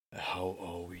How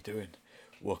are we doing?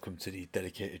 Welcome to the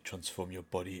dedicated Transform Your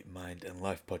Body, Mind and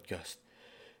Life podcast.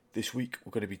 This week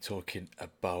we're going to be talking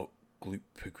about glute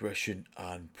progression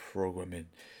and programming.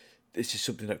 This is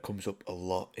something that comes up a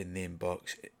lot in the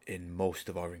inbox in most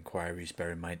of our inquiries. Bear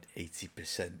in mind,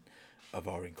 80% of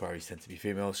our inquiries tend to be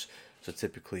females. So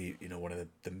typically, one of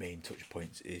the main touch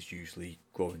points is usually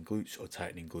growing glutes or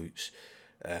tightening glutes,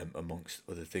 amongst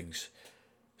other things.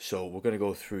 So we're going to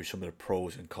go through some of the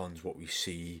pros and cons, what we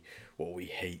see, what we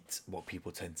hate, what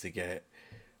people tend to get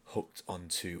hooked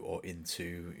onto or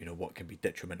into, what can be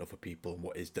detrimental for people and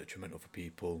what is detrimental for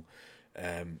people,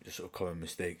 just sort of common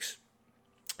mistakes.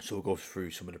 So we'll go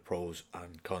through some of the pros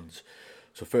and cons.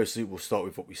 So firstly, we'll start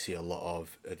with what we see a lot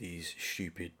of are these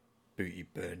stupid booty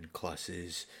burn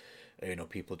classes.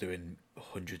 People doing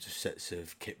hundreds of sets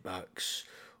of kickbacks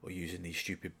or using these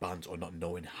stupid bands or not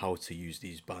knowing how to use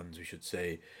these bands, we should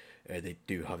say. They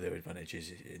do have their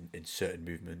advantages in certain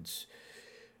movements.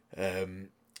 And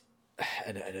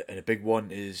a big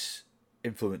one is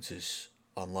influencers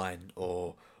online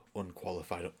or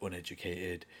unqualified or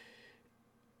uneducated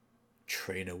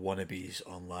trainer wannabes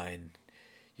online.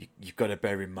 You've got to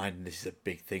bear in mind, and this is a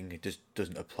big thing, it just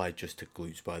doesn't apply just to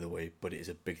glutes, by the way, but it is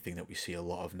a big thing that we see a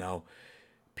lot of now.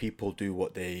 People do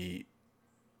what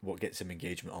gets them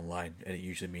engagement online, and it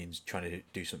usually means trying to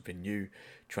do something new,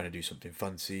 trying to do something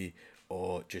fancy,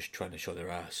 or just trying to show their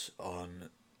ass on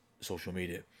social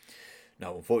media.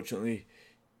 Now, unfortunately,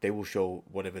 they will show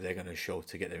whatever they're going to show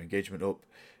to get their engagement up,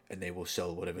 and they will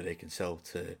sell whatever they can sell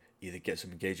to either get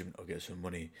some engagement or get some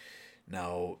money.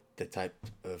 Now, the type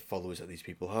of followers that these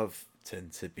people have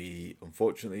tend to be,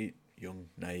 unfortunately, young,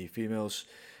 naive females.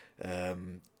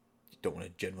 Don't want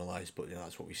to generalize, but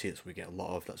that's what we see. That's what we get a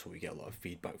lot of. That's what we get a lot of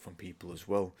feedback from people as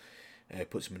well.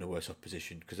 Puts them in a worse off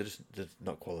position because they're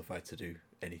not qualified to do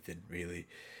anything really.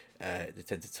 They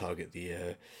tend to target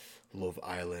the Love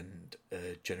Island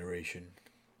generation.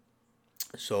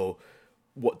 So,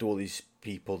 what do all these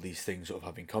people, these things sort of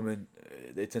have in common?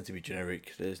 They tend to be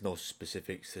generic. There's no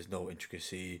specifics. There's no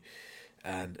intricacy.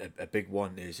 And a big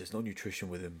one is there's no nutrition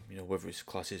with them. Whether it's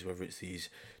classes, whether it's these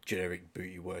generic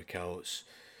booty workouts,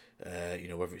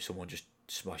 whether it's someone just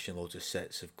smashing loads of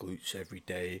sets of glutes every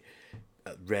day.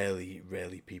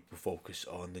 Rarely people focus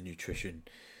on the nutrition.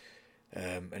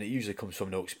 And it usually comes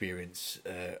from no experience,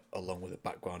 along with a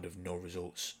background of no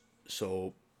results.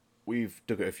 So we've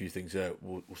dug out a few things there.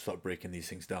 We'll start breaking these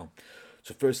things down.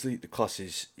 So firstly, the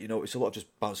classes, it's a lot of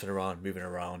just bouncing around, moving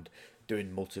around,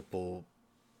 doing multiple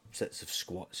sets of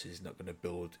squats is not going to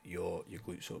build your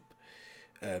glutes up.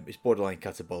 It's borderline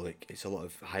catabolic. It's a lot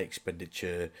of high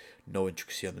expenditure, no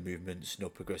intricacy on the movements, no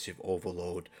progressive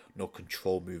overload, no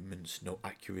control movements, no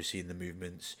accuracy in the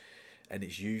movements. And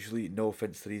it's usually, no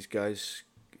offense to these guys,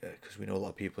 because we know a lot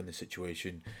of people in this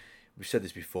situation. We've said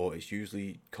this before, it's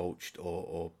usually coached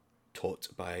or taught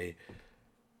by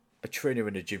a trainer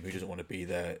in a gym who doesn't want to be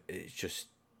there. It's just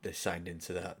they're signed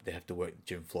into that. They have to work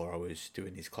gym floor hours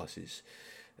doing these classes.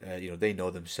 They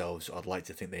know themselves. I'd like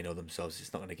to think they know themselves.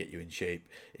 It's not going to get you in shape.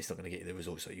 It's not going to get you the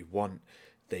results that you want.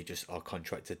 They just are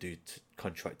contracted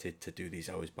to do these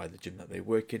hours by the gym that they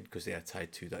work in because they are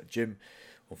tied to that gym.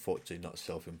 Unfortunately, not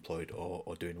self-employed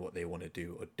or doing what they want to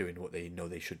do or doing what they know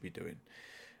they should be doing.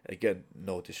 Again,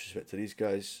 no disrespect to these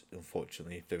guys.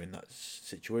 Unfortunately, if they're in that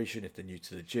situation, if they're new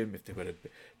to the gym, if they've got to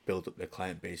build up their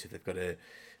client base, if they've got to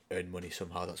earn money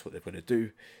somehow, that's what they're going to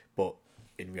do. But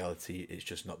in reality, it's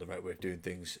just not the right way of doing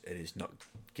things. It is not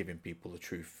giving people the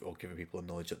truth or giving people the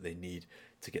knowledge that they need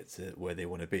to get to where they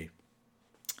want to be.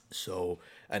 So,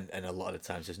 and a lot of the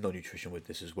times there's no nutrition with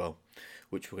this as well,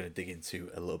 which we're going to dig into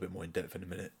a little bit more in depth in a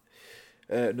minute.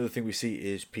 Another thing we see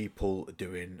is people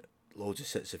doing loads of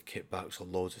sets of kickbacks or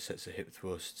loads of sets of hip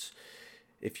thrusts.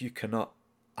 If you cannot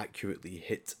accurately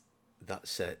hit that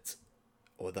set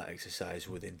or that exercise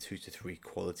within 2 to 3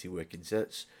 quality working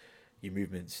sets, your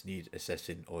movements need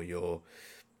assessing, or your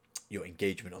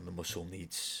engagement on the muscle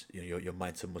needs, your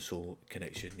mind to muscle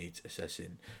connection needs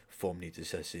assessing, form needs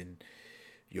assessing,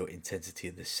 your intensity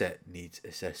in the set needs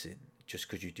assessing. Just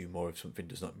because you do more of something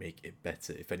does not make it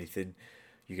better. If anything,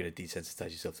 you're going to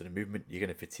desensitize yourself to the movement. You're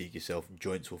going to fatigue yourself.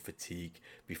 Joints will fatigue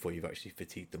before you've actually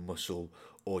fatigued the muscle,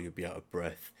 or you'll be out of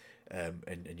breath,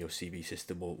 and your CV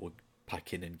system will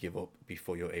pack in and give up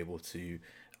before you're able to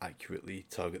accurately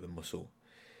target the muscle.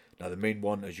 Now, the main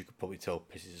one, as you could probably tell,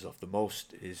 pisses us off the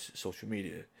most is social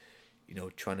media.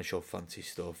 Trying to show fancy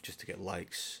stuff just to get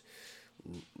likes.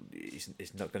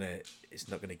 It's not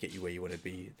gonna get you where you want to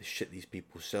be. The shit these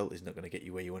people sell is not gonna get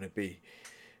you where you want to be.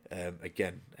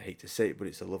 Again, I hate to say it, but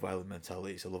it's a Love Island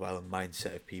mentality. It's a Love Island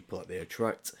mindset of people that they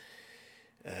attract.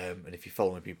 And if you're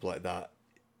following people like that,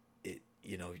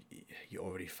 you're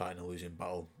already fighting a losing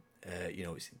battle.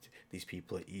 These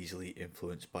people are easily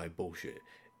influenced by bullshit.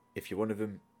 If you're one of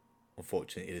them,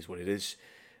 unfortunately, it is what it is.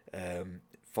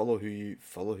 Follow who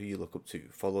you look up to.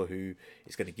 Follow who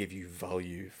is going to give you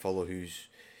value. Follow who's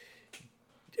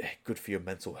good for your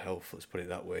mental health. Let's put it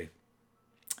that way.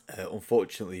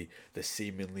 Unfortunately, the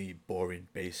seemingly boring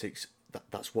basics,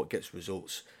 that's what gets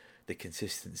results. The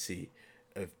consistency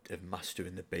of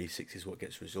mastering the basics is what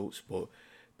gets results. But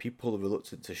people are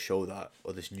reluctant to show that,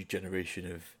 or this new generation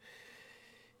of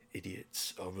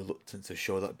idiots are reluctant to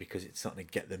show that because it's not going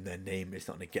to get them their name, it's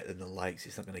not going to get them the likes,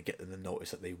 it's not going to get them the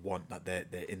notice that they want, that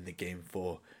they're in the game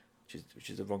for, which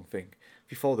is the wrong thing.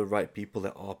 If you follow the right people,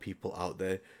 there are people out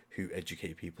there who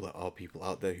educate people, there are people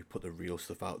out there who put the real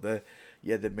stuff out there.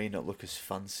 Yeah, they may not look as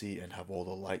fancy and have all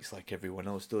the likes like everyone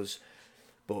else does,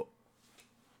 but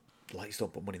likes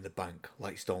don't put money in the bank.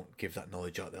 Likes don't give that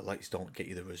knowledge out there. Likes don't get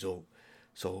you the result.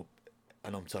 So,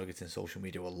 and I'm targeting social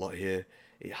media a lot here.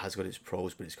 It has got its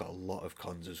pros, but it's got a lot of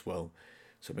cons as well.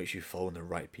 So make sure you're following the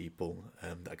right people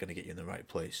that are going to get you in the right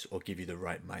place or give you the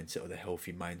right mindset or the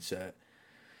healthy mindset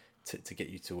to get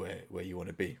you to where you want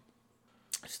to be.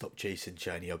 Stop chasing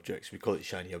shiny objects. We call it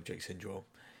shiny object syndrome.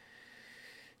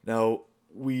 Now,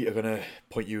 we are going to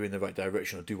point you in the right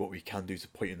direction or do what we can do to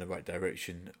point you in the right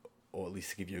direction or at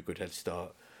least to give you a good head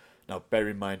start. Now, bear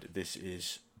in mind, this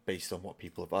is based on what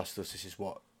people have asked us. This is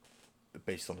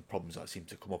based on the problems that seem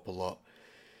to come up a lot.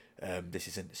 This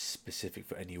isn't specific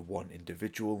for any one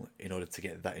individual. In order to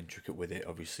get that intricate with it,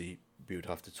 obviously, we would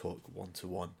have to talk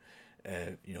one-to-one.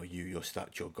 Your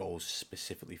stats, your goals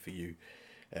specifically for you.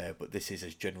 But this is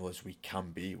as general as we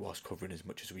can be whilst covering as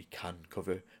much as we can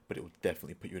cover. But it will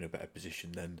definitely put you in a better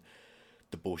position than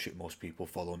the bullshit most people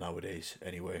follow nowadays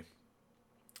anyway.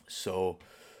 So,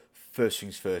 first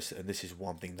things first, and this is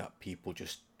one thing that people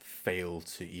just fail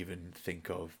to even think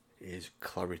of, is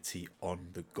clarity on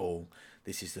the goal.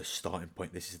 This is the starting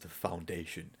point, this is the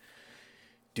foundation.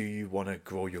 Do you want to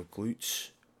grow your glutes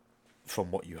from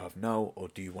what you have now, or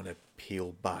do you want to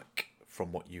peel back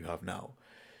from what you have now?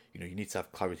 You need to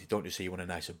have clarity. Don't just say you want a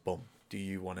nicer bum. Do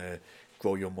you want to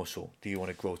grow your muscle? Do you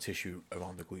want to grow tissue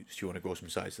around the glutes? Do you want to grow some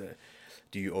size there?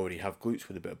 Do you already have glutes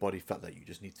with a bit of body fat that you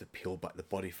just need to peel back the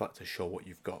body fat to show what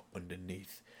you've got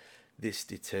underneath? This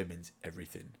determines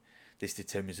everything. This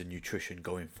determines the nutrition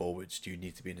going forwards. Do you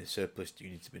need to be in a surplus? Do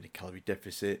you need to be in a calorie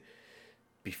deficit?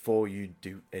 Before you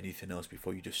do anything else,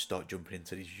 before you just start jumping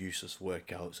into these useless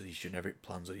workouts or these generic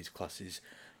plans or these classes,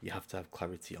 you have to have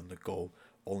clarity on the goal.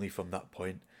 Only from that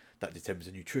point, that determines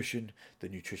the nutrition. The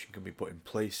nutrition can be put in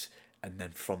place, and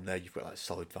then from there, you've got that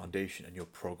solid foundation, and your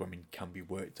programming can be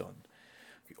worked on.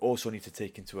 You also need to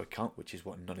take into account, which is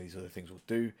what none of these other things will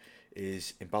do,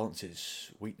 is imbalances,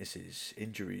 weaknesses,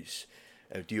 injuries.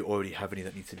 Do you already have any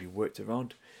that need to be worked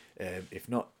around? If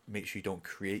not, make sure you don't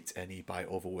create any by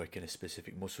overworking a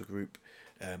specific muscle group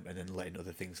and then letting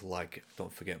other things lag.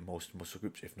 Don't forget, most muscle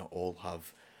groups, if not all,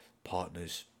 have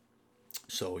partners.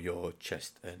 So your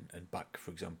chest and back,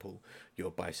 for example,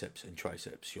 your biceps and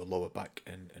triceps, your lower back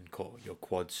and core, your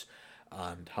quads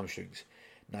and hamstrings.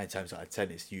 9 times out of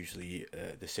 10, it's usually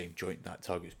the same joint that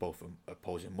targets both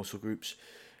opposing muscle groups.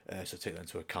 So take that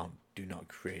into account. Do not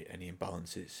create any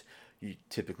imbalances. You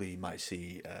typically might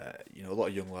see, a lot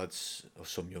of young lads or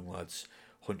some young lads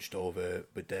hunched over,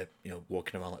 but they're,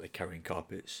 walking around like they're carrying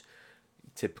carpets.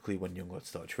 Typically, when young lads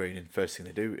start training, first thing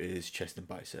they do is chest and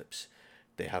biceps.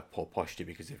 They have poor posture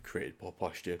because they've created poor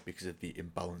posture because of the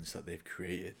imbalance that they've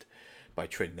created by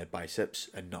training their biceps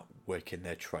and not working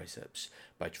their triceps,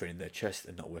 by training their chest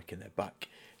and not working their back.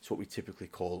 It's what we typically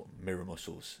call mirror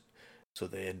muscles. So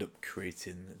they end up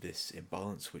creating this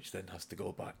imbalance, which then has to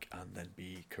go back and then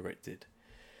be corrected.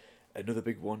 Another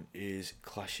big one is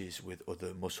clashes with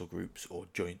other muscle groups or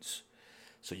joints.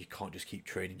 So you can't just keep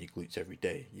training your glutes every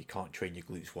day. You can't train your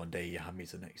glutes one day, your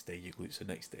hammies the next day, your glutes the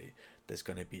next day. There's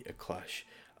going to be a clash.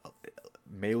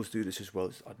 Males do this as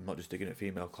well. I'm not just digging at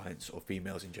female clients or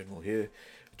females in general here,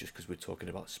 just because we're talking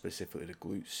about specifically the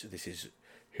glutes. This is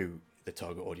who the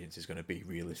target audience is going to be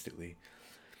realistically.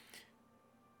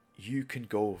 You can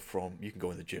go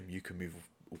in the gym, you can move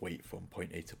weight from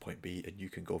point A to point B, and you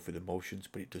can go through the motions,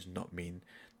 but it does not mean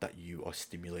that you are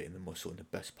stimulating the muscle in the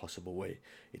best possible way.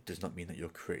 It does not mean that you're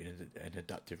creating an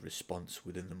adaptive response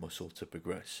within the muscle to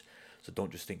progress. So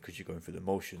don't just think because you're going through the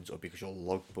motions or because your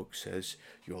logbook says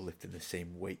you're lifting the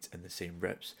same weight and the same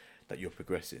reps that you're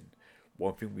progressing.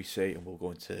 One thing we say, and we'll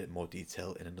go into more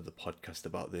detail in another podcast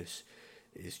about this,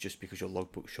 is just because your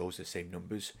logbook shows the same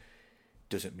numbers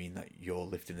doesn't mean that you're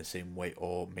lifting the same weight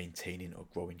or maintaining or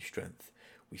growing strength.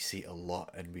 We see a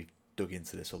lot, and we've dug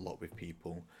into this a lot with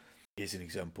people. Here's an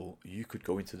example. You could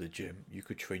go into the gym, you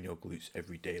could train your glutes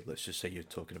every day. Let's just say you're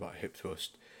talking about hip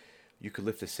thrust. You could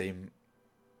lift the same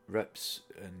reps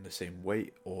and the same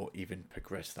weight, or even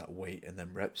progress that weight and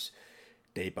then reps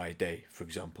day by day. For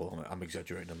example, I'm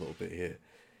exaggerating a little bit here.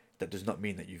 That does not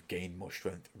mean that you've gained more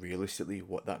strength. Realistically,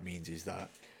 what that means is that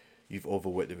you've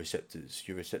overworked the receptors.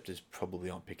 Your receptors probably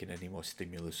aren't picking any more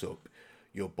stimulus up.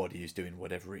 Your body is doing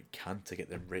whatever it can to get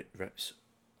them reps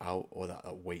out, or that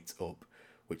weight up,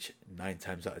 which 9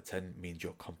 times out of 10 means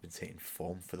you're compensating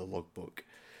form for the logbook.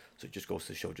 So it just goes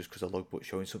to show, just because the logbook's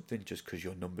showing something, just because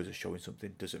your numbers are showing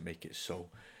something, doesn't make it so.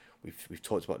 We've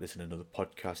talked about this in another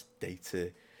podcast.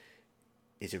 Data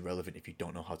is irrelevant if you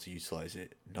don't know how to utilize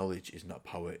it. Knowledge is not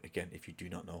power, again, if you do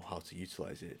not know how to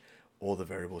utilize it. All the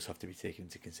variables have to be taken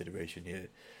into consideration here.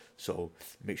 So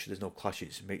make sure there's no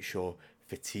clashes. Make sure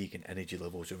fatigue and energy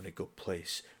levels are in a good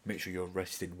place. Make sure you're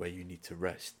resting where you need to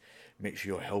rest. Make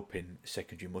sure you're helping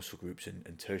secondary muscle groups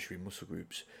and tertiary muscle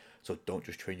groups. So don't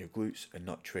just train your glutes and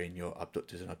not train your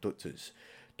abductors and adductors.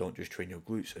 Don't just train your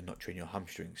glutes and not train your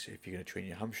hamstrings. If you're going to train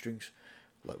your hamstrings,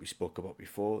 like we spoke about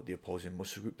before, the opposing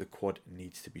muscle group, the quad,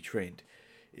 needs to be trained.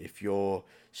 If you're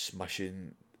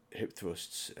smashing hip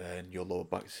thrusts and your lower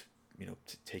back's,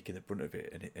 taking the brunt of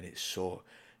it, and it's sore,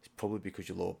 it's probably because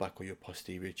your lower back or your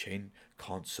posterior chain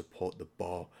can't support the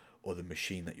bar or the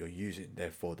machine that you're using.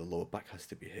 Therefore, the lower back has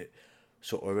to be hit.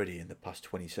 So already in the past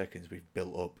 20 seconds, we've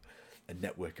built up a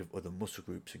network of other muscle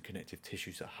groups and connective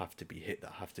tissues that have to be hit,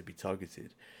 that have to be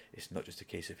targeted. It's not just a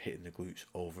case of hitting the glutes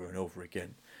over and over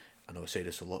again. I know I say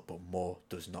this a lot, but more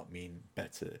does not mean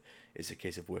better. It's a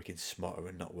case of working smarter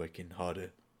and not working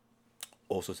harder.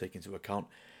 Also take into account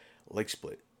leg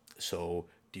split. So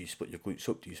do you split your glutes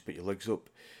up? Do you split your legs up?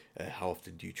 How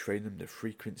often do you train them? The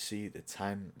frequency, the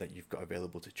time that you've got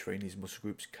available to train these muscle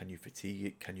groups. Can you fatigue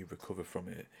it? Can you recover from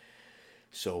it?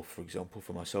 So, for example,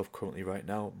 for myself currently right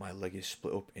now, my leg is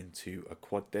split up into a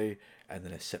quad day and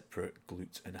then a separate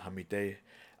glute and hammy day.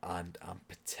 And I'm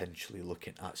potentially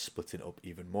looking at splitting up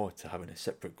even more to having a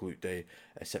separate glute day,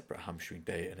 a separate hamstring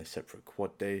day, and a separate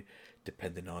quad day,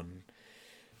 depending on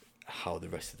how the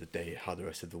rest of the day, how the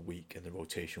rest of the week and the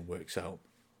rotation works out.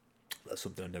 That's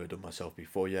something I've never done myself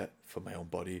before yet for my own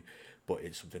body, but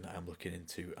it's something that I'm looking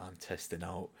into and testing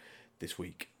out this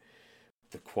week.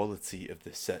 The quality of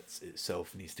the sets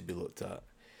itself needs to be looked at.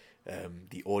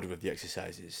 The order of the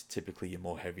exercises, typically your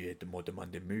more heavier, the more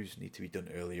demanding moves need to be done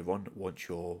earlier on, once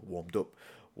you're warmed up,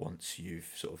 once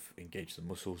you've sort of engaged the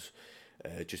muscles.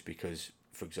 Just because,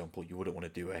 for example, you wouldn't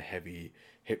want to do a heavy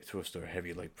hip thrust or a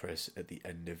heavy leg press at the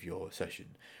end of your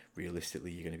session.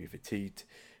 Realistically, you're going to be fatigued.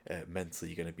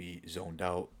 Mentally, you're going to be zoned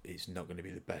out. It's not going to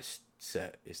be the best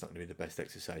set. It's not going to be the best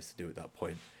exercise to do at that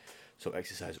point. So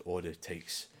exercise order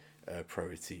takes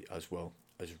priority, as well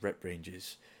as rep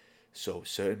ranges. So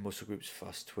certain muscle groups,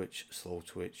 fast twitch, slow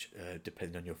twitch,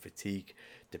 depending on your fatigue,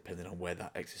 depending on where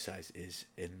that exercise is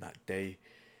in that day,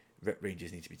 rep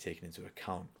ranges need to be taken into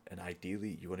account. And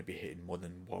ideally, you want to be hitting more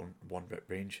than one rep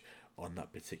range on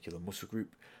that particular muscle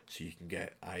group, so you can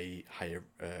get higher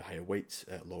weights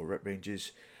at lower rep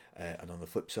ranges, and on the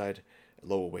flip side,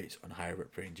 lower weights on higher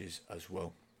rep ranges as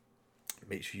well.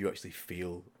 Make sure you actually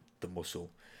feel the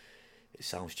muscle. It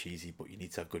sounds cheesy, but you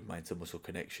need to have good mind to muscle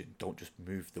connection. Don't just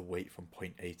move the weight from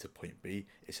point A to point B.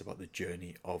 It's about the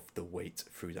journey of the weight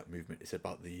through that movement. It's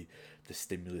about the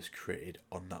stimulus created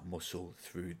on that muscle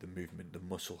through the movement. The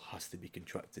muscle has to be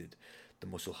contracted. The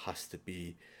muscle has to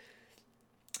be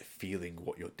feeling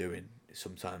what you're doing.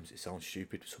 Sometimes it sounds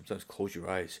stupid, but sometimes close your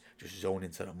eyes, just zone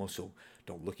into that muscle.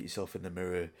 Don't look at yourself in the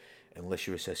mirror unless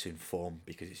you're assessing form,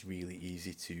 because it's really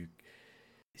easy to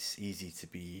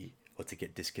be, or to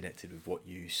get disconnected with what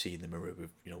you see in the mirror,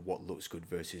 with what looks good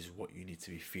versus what you need to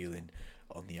be feeling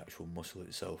on the actual muscle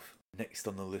itself. Next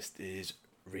on the list is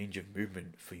range of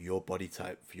movement for your body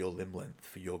type, for your limb length,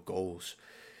 for your goals,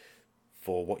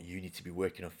 for what you need to be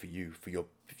working on for you, for your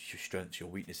strengths, your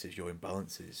weaknesses, your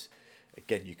imbalances.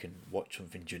 Again, you can watch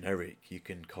something generic, you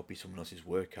can copy someone else's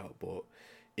workout, but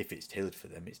if it's tailored for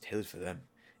them, it's tailored for them.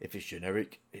 If it's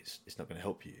generic, it's not going to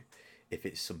help you. If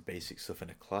it's some basic stuff in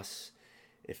a class,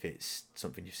 if it's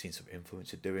something you've seen some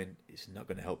influencer doing, it's not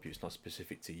going to help you. It's not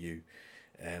specific to you.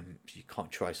 You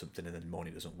can't try something and then moan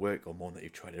it doesn't work, or moan that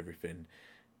you've tried everything,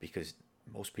 because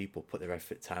most people put their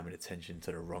effort, time, and attention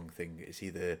to the wrong thing. It's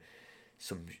either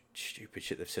some stupid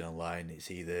shit they've seen online.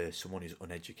 It's either someone who's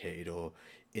uneducated or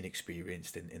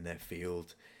inexperienced in their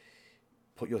field.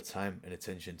 Put your time and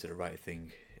attention to the right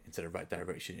thing, into the right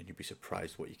direction, and you'll be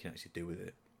surprised what you can actually do with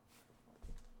it.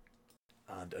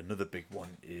 And another big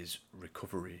one is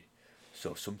recovery.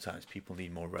 So sometimes people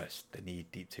need more rest. They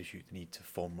need deep tissue. They need to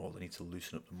foam roll. They need to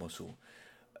loosen up the muscle.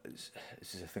 this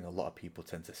is a thing a lot of people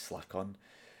tend to slack on,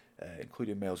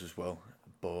 including males as well.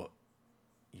 But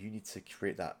you need to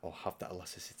create that or have that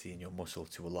elasticity in your muscle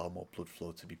to allow more blood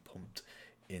flow to be pumped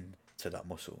into that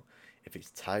muscle. If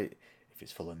it's tight, if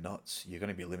it's full of knots, you're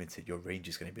going to be limited. Your range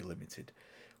is going to be limited.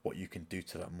 What you can do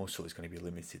to that muscle is going to be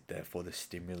limited. Therefore, the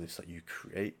stimulus that you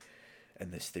create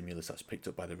and the stimulus that's picked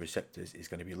up by the receptors is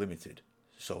going to be limited.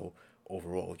 So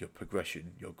overall, your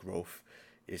progression, your growth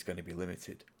is going to be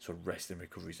limited. So rest and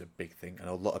recovery is a big thing. And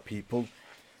a lot of people,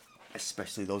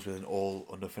 especially those with an all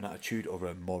or nothing attitude or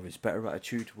a more is better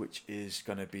attitude, which is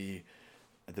going to be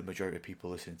the majority of people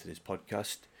listening to this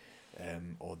podcast,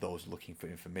 or those looking for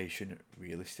information,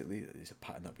 realistically, is a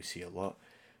pattern that we see a lot.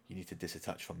 You need to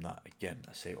disattach from that. Again,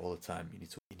 I say it all the time, you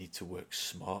need to work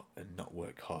smart and not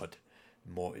work hard.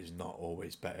 More is not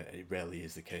always better. It rarely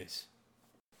is the case.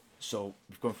 So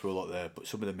we've gone through a lot there, but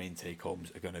some of the main take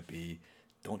homes are going to be: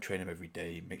 don't train them every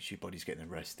day. Make sure your body's getting the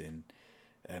rest in.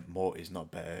 More is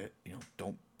not better.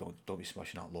 Don't be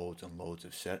smashing out loads and loads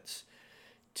of sets.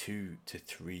 2 to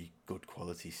 3 good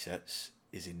quality sets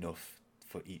is enough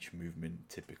for each movement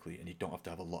typically, and you don't have to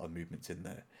have a lot of movements in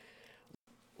there.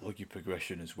 Log your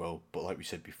progression as well, but like we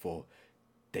said before,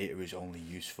 data is only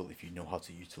useful if you know how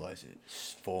to utilize it.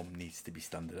 Form needs to be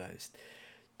standardized.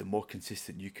 The more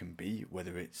consistent you can be,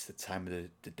 whether it's the time of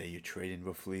the day you're training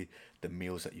roughly, the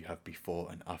meals that you have before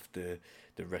and after,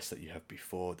 the rest that you have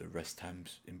before, the rest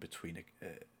times in between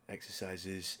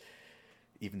exercises,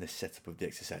 even the setup of the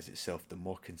exercise itself, the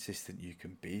more consistent you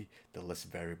can be, the less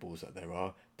variables that there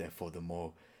are. Therefore, the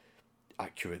more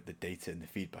accurate the data and the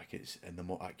feedback is, and the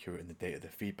more accurate in the data the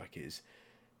feedback is,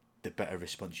 the better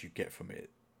response you get from it,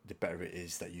 the better it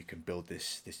is that you can build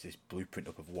this blueprint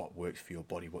up of what works for your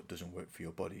body, what doesn't work for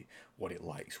your body, what it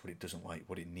likes, what it doesn't like,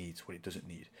 what it needs, what it doesn't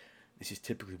need. This is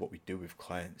typically what we do with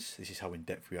clients. This is how in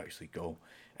depth we actually go,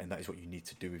 and that is what you need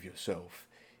to do with yourself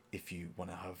if you want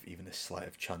to have even a slight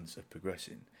of chance of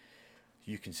progressing.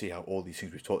 You can see how all these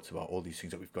things we've talked about, all these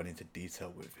things that we've gone into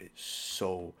detail with, it's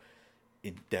so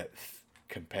in depth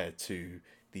compared to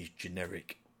these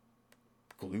generic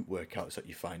glute workouts that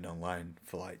you find online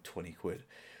for like 20 quid,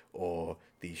 or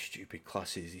these stupid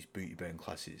classes, these booty burn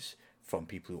classes from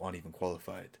people who aren't even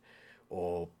qualified,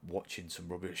 or watching some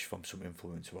rubbish from some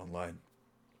influencer online.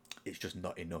 It's just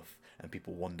not enough, and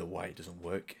people wonder why it doesn't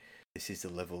work. This is the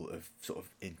level of sort of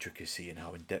intricacy and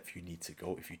how in depth you need to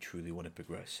go if you truly want to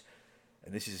progress.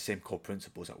 And this is the same core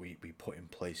principles that we put in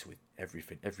place with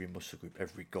everything, every muscle group,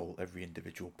 every goal, every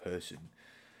individual person,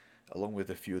 along with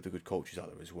a few other good coaches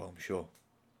out there as well, I'm sure.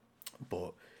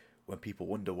 But when people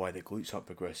wonder why their glutes aren't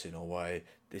progressing, or why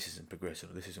this isn't progressing,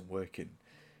 or this isn't working,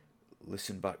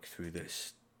 listen back through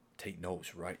this, take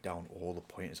notes, write down all the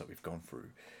pointers that we've gone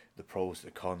through, the pros,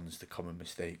 the cons, the common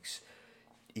mistakes.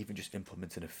 Even just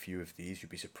implementing a few of these, you'd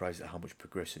be surprised at how much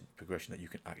progression that you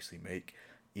can actually make.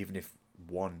 Even if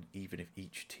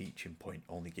each teaching point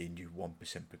only gained you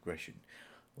 1% progression,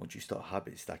 once you start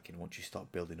habit stacking, once you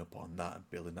start building up on that and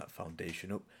building that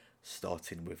foundation up,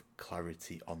 starting with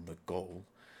clarity on the goal,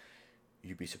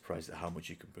 you'd be surprised at how much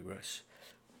you can progress.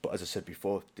 But as I said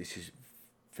before, this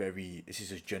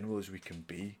is as general as we can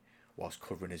be, whilst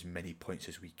covering as many points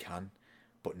as we can,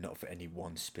 but not for any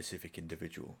one specific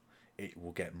individual. It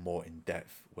will get more in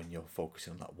depth when you're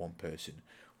focusing on that one person,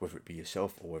 whether it be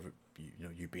yourself or whether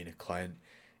you being a client.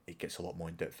 It gets a lot more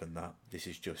in depth than that. This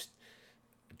is just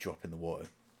a drop in the water.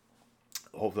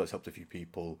 Hopefully that's helped a few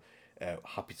people.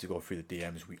 Happy to go through the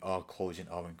DMs. We are closing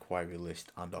our inquiry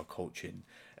list and our coaching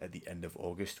at the end of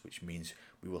August, which means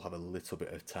we will have a little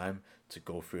bit of time to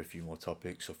go through a few more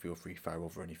topics. So feel free to fire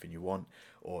over anything you want,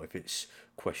 or if it's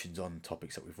questions on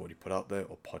topics that we've already put out there,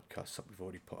 or podcasts that we've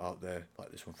already put out there,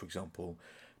 like this one for example,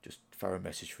 just fire a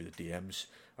message through the DMs.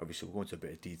 Obviously we'll go into a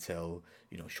bit of detail,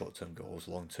 short-term goals,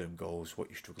 long-term goals, what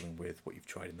you're struggling with, what you've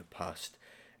tried in the past,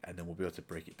 and then we'll be able to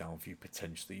break it down for you,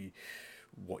 potentially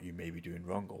what you may be doing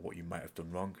wrong or what you might have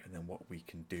done wrong, and then what we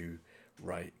can do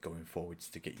right going forwards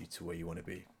to get you to where you want to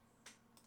be.